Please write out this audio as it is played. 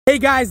Hey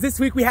guys, this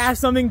week we have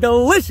something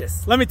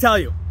delicious, let me tell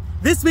you.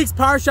 This week's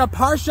Parsha,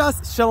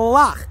 Parshas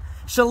Shalach.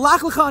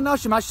 Shalach l'cha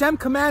anashim. Hashem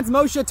commands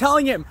Moshe,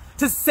 telling him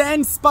to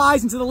send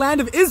spies into the land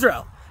of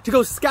Israel to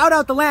go scout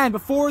out the land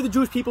before the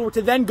Jewish people were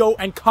to then go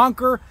and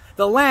conquer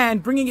the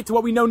land, bringing it to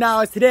what we know now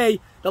as today,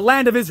 the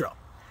land of Israel.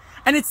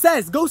 And it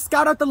says, go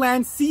scout out the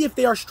land, see if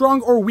they are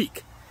strong or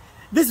weak.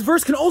 This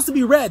verse can also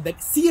be read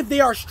that see if they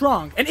are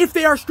strong, and if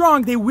they are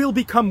strong, they will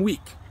become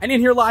weak. And in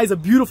here lies a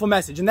beautiful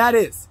message, and that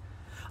is,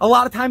 a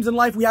lot of times in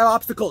life we have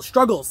obstacles,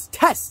 struggles,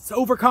 tests to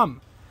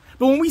overcome.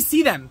 But when we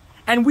see them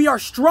and we are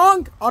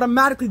strong,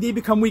 automatically they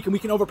become weak and we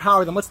can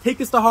overpower them. Let's take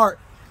this to heart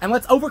and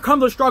let's overcome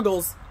those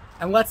struggles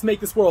and let's make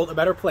this world a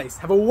better place.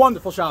 Have a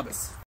wonderful Shabbos.